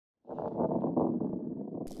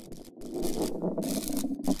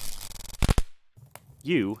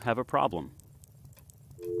You have a problem.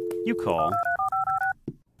 You call.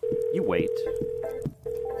 You wait.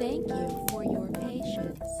 Thank you for your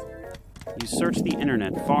patience. You search the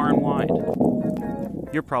internet far and wide.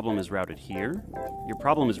 Your problem is routed here. Your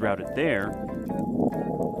problem is routed there.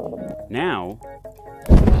 Now,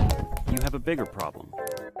 you have a bigger problem.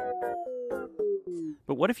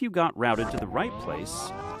 But what if you got routed to the right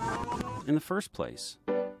place in the first place?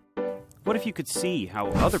 What if you could see how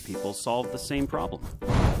other people solve the same problem?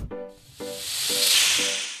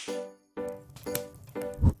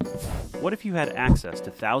 What if you had access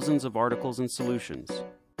to thousands of articles and solutions,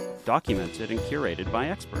 documented and curated by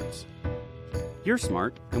experts? You're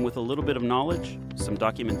smart, and with a little bit of knowledge, some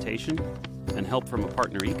documentation, and help from a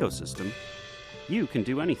partner ecosystem, you can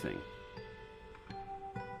do anything.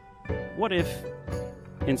 What if,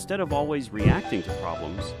 instead of always reacting to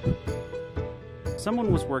problems,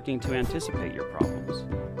 someone was working to anticipate your problems?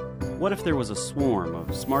 What if there was a swarm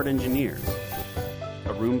of smart engineers,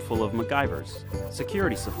 a room full of MacGyvers,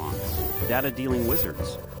 security savants, data-dealing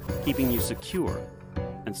wizards, keeping you secure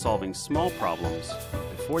and solving small problems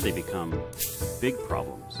before they become big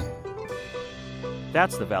problems?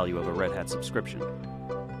 That's the value of a Red Hat subscription.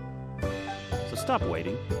 So stop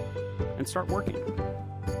waiting and start working.